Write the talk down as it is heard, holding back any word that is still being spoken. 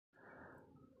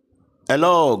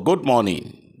Hello, good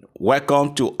morning.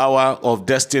 Welcome to Hour of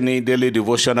Destiny Daily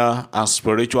Devotional and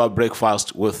Spiritual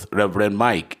Breakfast with Reverend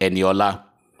Mike Eniola.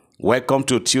 Welcome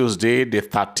to Tuesday, the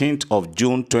 13th of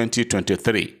June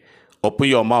 2023. Open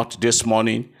your mouth this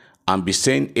morning and be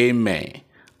saying amen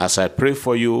as I pray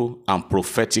for you and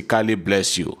prophetically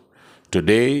bless you.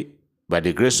 Today, by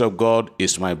the grace of God,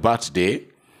 is my birthday.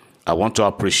 I want to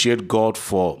appreciate God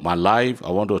for my life.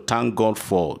 I want to thank God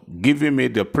for giving me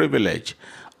the privilege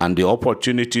and the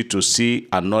opportunity to see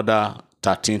another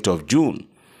 13th of June.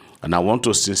 And I want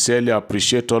to sincerely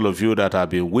appreciate all of you that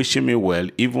have been wishing me well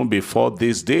even before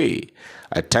this day.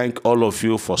 I thank all of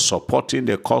you for supporting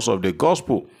the cause of the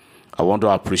gospel. I want to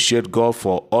appreciate God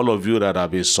for all of you that have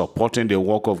been supporting the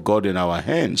work of God in our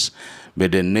hands. May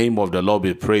the name of the Lord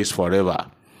be praised forever.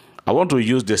 I want to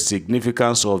use the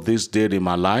significance of this day in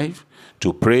my life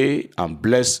to pray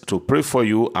for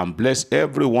you and bless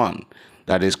everyone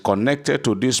that is connected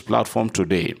to this platform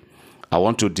today. I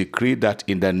want to decree that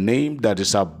in the name that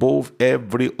is above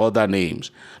every other name,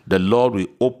 the Lord will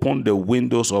open the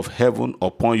windows of heaven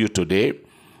upon you today.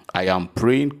 I am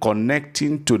praying,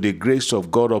 connecting to the grace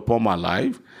of God upon my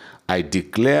life. I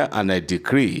declare and I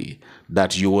decree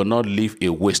that you will not live a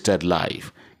wasted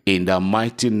life. In the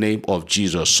mighty name of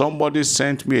Jesus. Somebody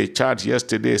sent me a chat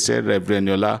yesterday, said, Reverend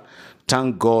Eniola,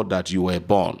 thank God that you were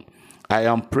born. I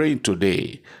am praying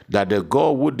today that the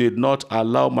God who did not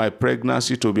allow my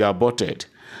pregnancy to be aborted,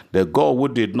 the God who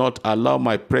did not allow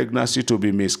my pregnancy to be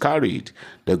miscarried,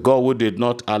 the God who did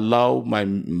not allow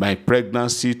my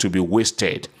pregnancy to be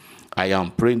wasted, I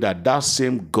am praying that that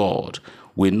same God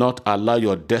will not allow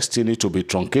your destiny to be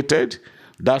truncated.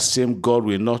 That same God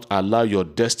will not allow your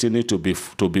destiny to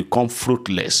become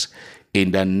fruitless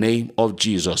in the name of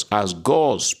Jesus. As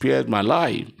God spared my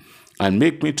life and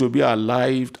make me to be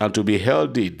alive and to be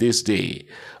healthy this day,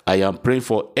 I am praying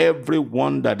for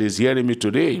everyone that is hearing me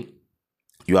today.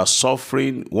 You are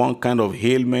suffering one kind of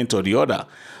ailment or the other.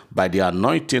 By the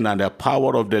anointing and the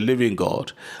power of the living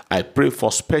God, I pray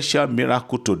for special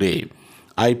miracle today.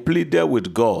 I pleaded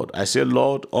with God. I said,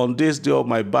 Lord, on this day of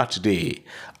my birthday,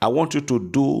 I want you to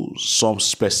do some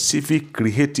specific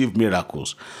creative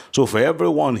miracles. So for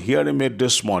everyone hearing me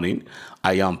this morning,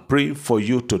 I am praying for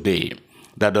you today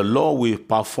that the Lord will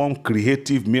perform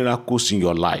creative miracles in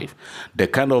your life. The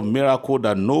kind of miracle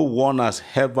that no one has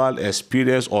ever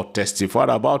experienced or testified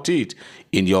about it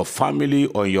in your family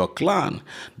or in your clan.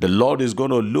 The Lord is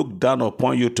going to look down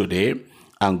upon you today,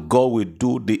 and God will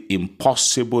do the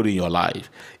impossible in your life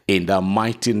in the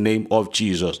mighty name of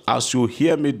Jesus. As you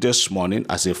hear me this morning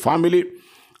as a family,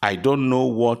 I don't know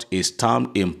what is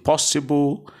termed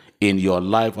impossible in your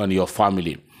life and your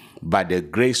family. By the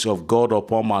grace of God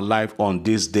upon my life on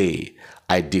this day,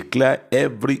 I declare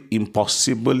every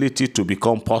impossibility to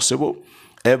become possible.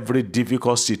 Every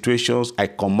difficult situations, I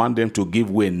command them to give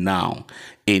way now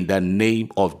in the name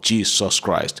of Jesus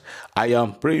Christ. I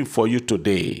am praying for you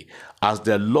today. As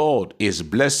the Lord is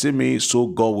blessing me, so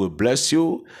God will bless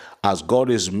you. As God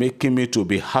is making me to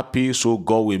be happy, so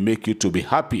God will make you to be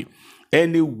happy.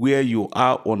 Anywhere you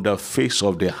are on the face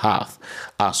of the earth,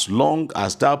 as long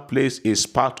as that place is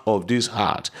part of this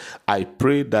heart, I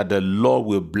pray that the Lord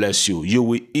will bless you. You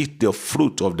will eat the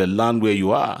fruit of the land where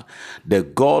you are. The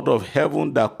God of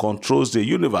heaven that controls the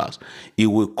universe, He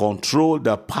will control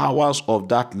the powers of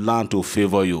that land to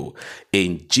favor you.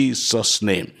 In Jesus'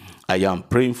 name, I am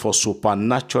praying for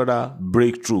supernatural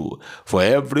breakthrough for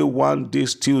everyone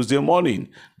this Tuesday morning,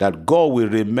 that God will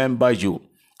remember you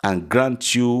and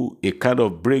grant you a kind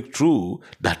of breakthrough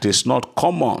that is not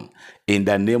common in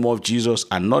the name of Jesus.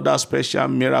 Another special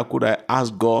miracle that I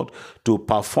ask God to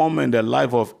perform in the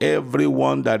life of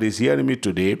everyone that is hearing me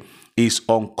today is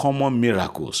uncommon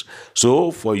miracles.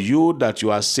 So for you that you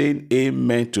are saying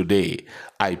amen today,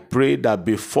 I pray that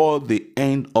before the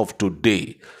end of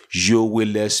today, you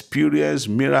will experience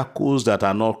miracles that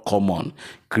are not common.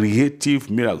 Creative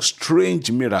miracles,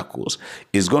 strange miracles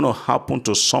is going to happen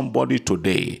to somebody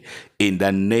today in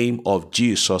the name of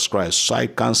Jesus Christ. So I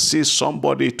can see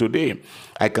somebody today.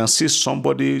 I can see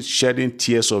somebody shedding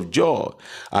tears of joy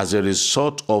as a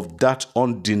result of that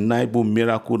undeniable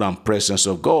miracle and presence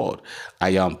of God.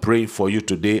 I am praying for you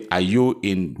today. Are you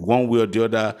in one way or the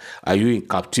other? Are you in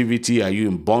captivity? Are you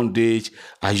in bondage?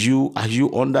 Are you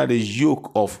under the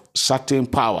yoke of certain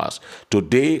powers?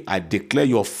 Today, I declare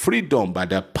your freedom by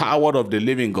the power of the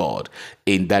living God.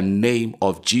 In the name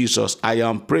of Jesus, I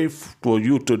am praying for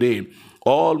you today.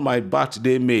 All my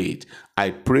birthday made, I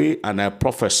pray and I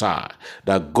prophesy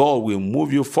that God will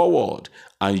move you forward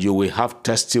and you will have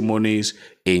testimonies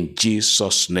in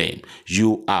Jesus' name.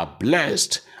 You are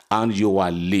blessed and you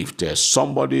are lifted.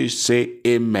 Somebody say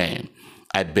amen.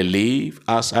 I believe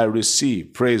as I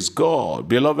receive. Praise God.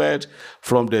 Beloved,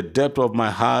 from the depth of my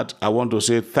heart, I want to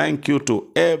say thank you to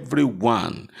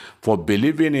everyone for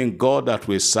believing in God that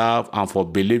we serve and for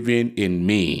believing in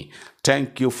me.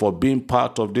 Thank you for being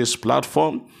part of this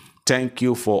platform. Thank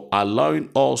you for allowing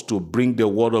us to bring the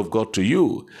word of God to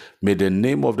you. May the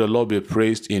name of the Lord be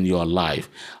praised in your life.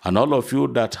 And all of you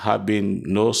that have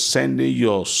been sending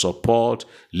your support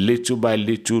little by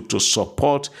little to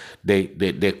support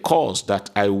the cause that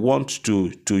I want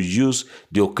to use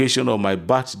the occasion of my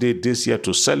birthday this year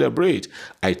to celebrate.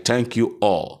 I thank you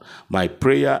all. My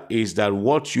prayer is that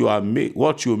what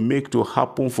you make to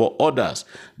happen for others,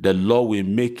 the Lord will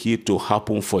make it to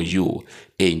happen for you.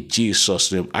 In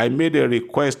Jesus' name. I made a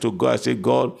request to God. I said,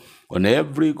 God, on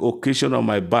every occasion of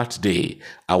my birthday,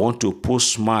 I want to put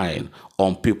smile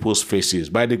on people's faces.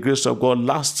 By the grace of God,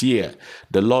 last year,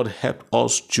 the Lord helped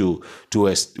us to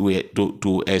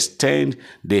extend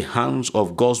the hands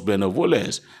of God's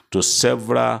benevolence to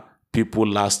several people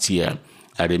last year.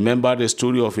 I remember the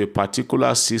story of a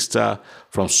particular sister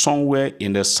from somewhere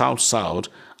in the South.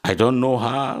 I don't know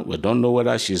her. We don't know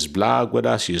whether she's black,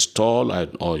 whether she's tall,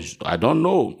 or I don't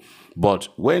know. But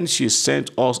when she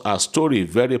sent us a story,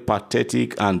 very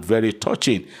pathetic and very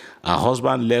touching, her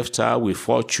husband left her with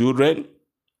 4 children.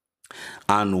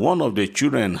 And one of the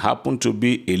children happened to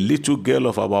be a little girl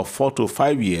of about 4 to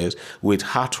 5 years with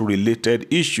heart-related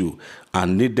issue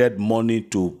and needed money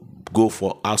to go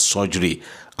for heart surgery.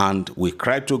 And we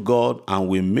cried to God and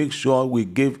we make sure we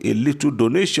gave a little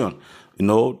donation,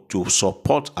 to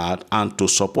support her and to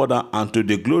support her, and to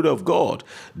the glory of God,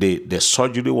 the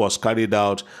surgery was carried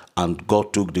out and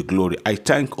God took the glory. I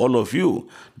thank all of you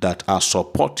that are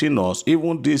supporting us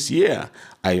even this year.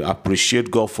 I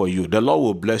appreciate God for you. The Lord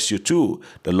will bless you too.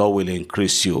 The Lord will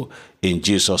increase you in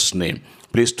Jesus' name.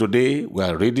 Please, today we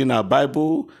are reading our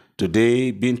Bible.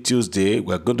 Today, being Tuesday,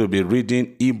 we're going to be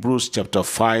reading Hebrews chapter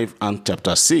 5 and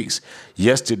chapter 6.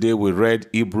 Yesterday, we read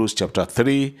Hebrews chapter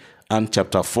 3 and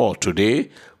chapter 4. Today,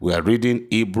 we are reading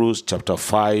Hebrews chapter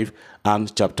 5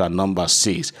 and chapter number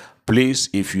 6. Please,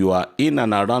 if you are in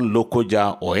and around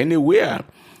Lokoja or anywhere,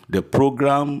 the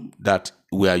program that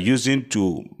we are using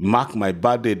to mark my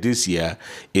birthday this year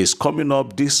is coming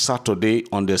up this Saturday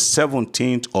on the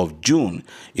 17th of June.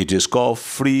 It is called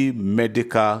Free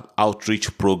Medical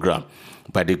Outreach Program.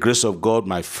 By the grace of God,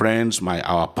 my friends,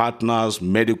 our partners,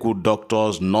 medical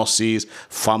doctors, nurses,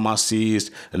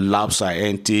 pharmacists, lab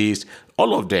scientists,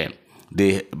 all of them,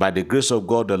 by the grace of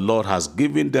God, the Lord has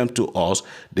given them to us.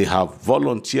 They have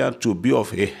volunteered to be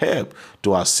of a help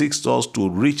to assist us to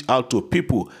reach out to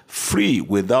people free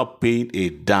without paying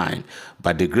a dime.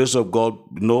 By the grace of God,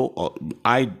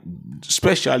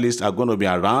 specialists are going to be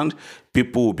around.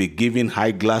 People will be giving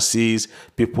eyeglasses,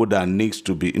 people that needs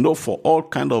to be, for all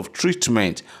kind of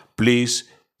treatment. Please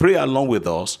pray along with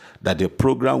us that the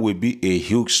program will be a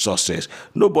huge success.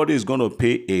 Nobody is going to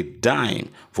pay a dime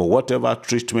for whatever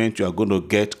treatment you are going to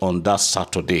get on that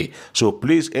Saturday. So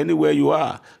please, anywhere you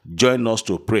are, join us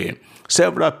to pray.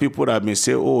 Several people have been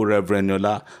saying, oh, Reverend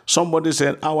Eniola, somebody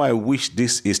said, how I wish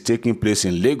this is taking place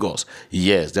in Lagos.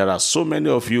 Yes, there are so many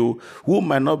of you who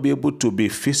might not be able to be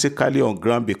physically on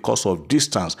ground because of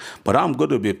distance, but I'm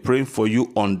going to be praying for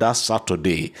you on that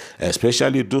Saturday,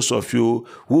 especially those of you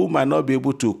who might not be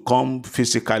able to come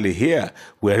physically here.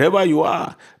 Wherever you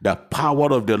are, the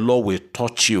power of the Lord will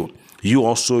touch you. You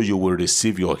will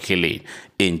receive your healing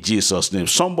in Jesus' name.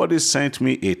 Somebody sent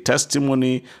me a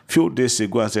testimony a few days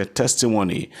ago and said,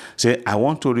 say, I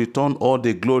want to return all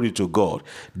the glory to God.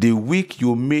 The week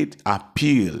you made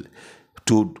appeal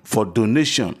for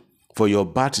donation for your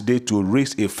birthday to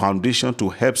raise a foundation to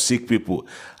help sick people,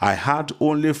 I had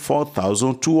only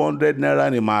 4,200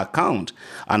 naira in my account,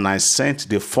 and I sent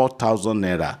the 4,000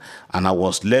 naira, and I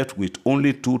was left with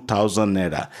only 2,000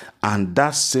 naira. And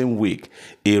that same week,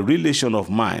 a relation of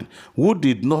mine who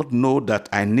did not know that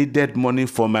I needed money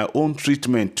for my own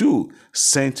treatment too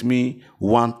sent me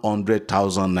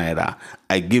 100,000 naira.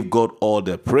 I give God all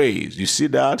the praise. You see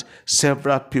that?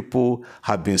 Several people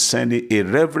have been sending. A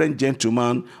reverend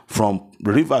gentleman from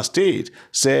River State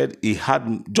said he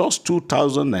had just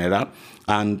 2,000 naira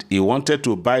and he wanted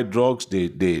to buy drugs.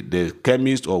 The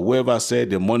chemist or whoever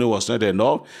said the money was not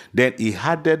enough. Then he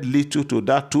added little to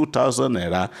that 2,000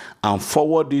 naira and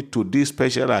forwarded it to this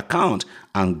special account,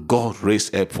 and God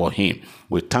raised up for him.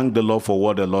 We thank the Lord for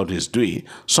what the Lord is doing.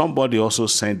 Somebody also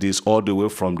sent this all the way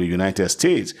from the United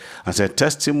States and said,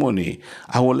 testimony,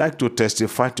 I would like to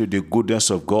testify to the goodness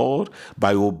of God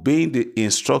by obeying the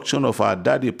instruction of our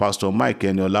daddy, Pastor Mike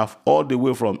Eniola, all the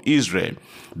way from Israel,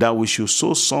 that we should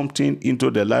sow something into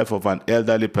the life of an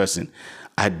elderly person.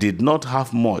 I did not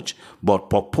have much, but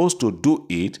proposed to do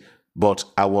it,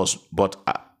 I was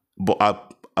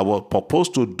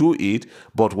proposed to do it,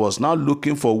 but was now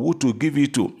looking for who to give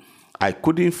it to. I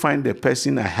couldn't find the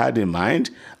person I had in mind,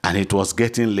 and it was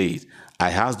getting late. I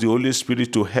asked the Holy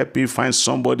Spirit to help me find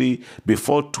somebody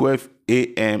before 12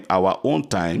 a.m. our own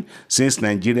time, since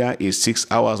Nigeria is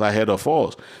 6 hours ahead of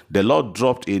us. The Lord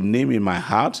dropped a name in my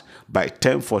heart by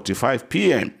 10:45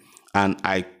 p.m. and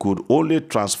I could only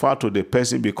transfer to the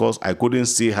person because I couldn't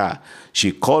see her.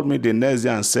 She called me the next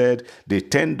day and said the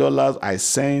 $10 I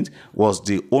sent was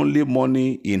the only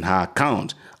money in her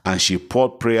account, and she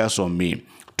poured prayers on me.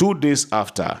 2 days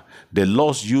after, the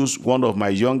Lord used one of my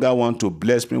younger ones to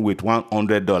bless me with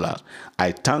 $100.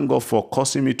 I thank God for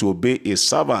causing me to obey a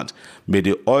servant. May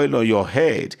the oil on your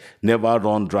head never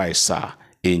run dry, sir.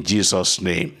 In Jesus'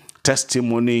 name.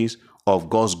 Testimonies of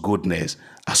God's goodness.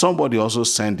 Somebody also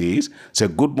sent this. Say,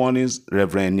 good morning,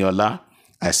 Reverend Eniola.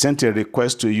 I sent a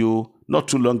request to you not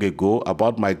too long ago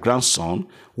about my grandson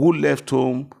who left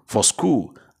home for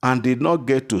school and did not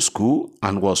get to school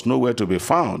and was nowhere to be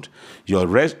found. You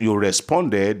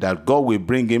responded that God will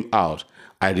bring him out.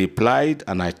 I replied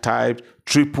and I typed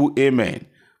triple amen.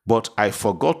 But I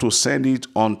forgot to send it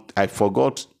on. I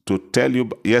forgot to tell you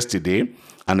yesterday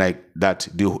that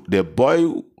the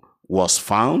boy was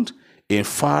found in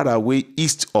far away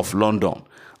east of London.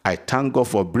 I thank God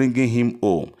for bringing him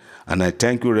home. And I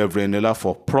thank you, Reverend Eniola,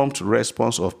 for prompt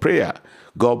response of prayer.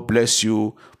 God bless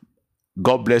you.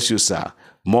 God bless you, sir.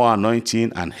 More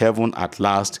anointing and heaven at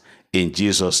last in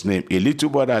Jesus' name. A little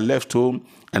boy that left home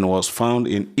and was found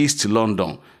in East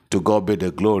London. To God be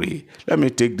the glory. Let me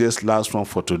take this last one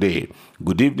for today.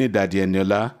 Good evening, Daddy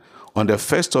Eniola. On the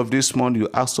first of this month, you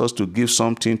asked us to give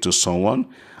something to someone.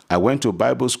 I went to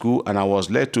Bible school and I was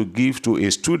led to give to a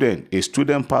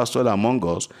student pastor among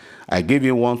us. I gave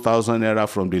him 1,000 naira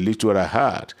from the little I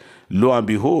had. Lo and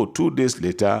behold, 2 days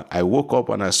later, I woke up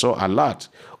and I saw a lot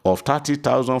of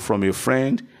 30,000 from a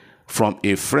friend,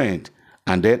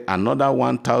 and then another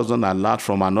 1,000 alert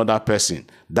from another person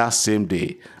that same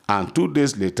day. And 2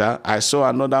 days later, I saw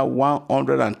another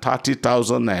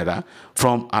 130,000 naira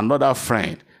from another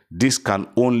friend. This can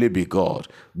only be God.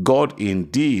 God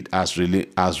indeed has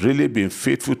really been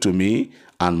faithful to me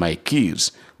and my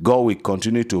kids. God will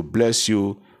continue to bless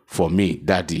you for me,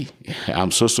 Daddy.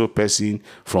 I'm so person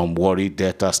from Warri,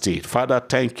 Delta State. Father,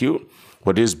 thank you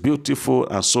for these beautiful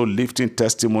and so lifting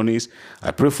testimonies.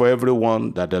 I pray for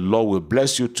everyone that the Lord will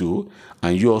bless you too,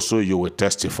 and you will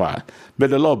testify. May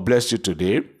the Lord bless you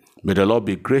today. May the Lord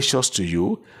be gracious to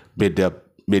you. May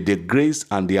the grace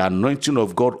and the anointing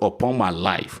of God upon my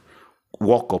life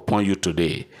walk upon you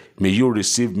today. May you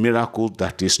receive miracle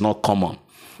that is not common.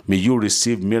 May you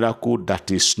receive miracle that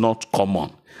is not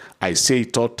common. I say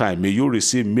it all time. May you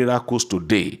receive miracles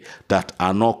today that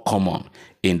are not common.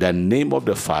 In the name of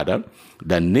the Father,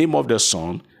 the name of the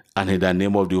Son, and in the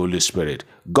name of the Holy Spirit.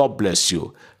 God bless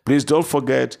you. Please don't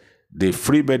forget, the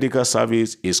free medical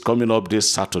service is coming up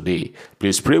this Saturday.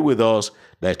 Please pray with us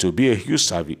that it will be a huge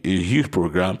service, a huge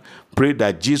program. Pray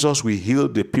that Jesus will heal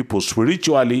the people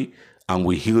spiritually and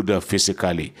we heal them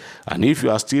physically. And if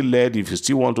you are still led, if you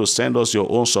still want to send us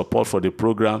your own support for the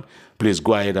program, please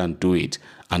go ahead and do it.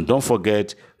 And don't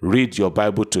forget, read your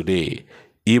Bible today.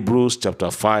 Hebrews chapter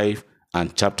 5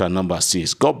 and chapter number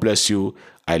 6. God bless you.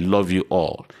 I love you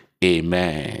all.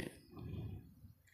 Amen.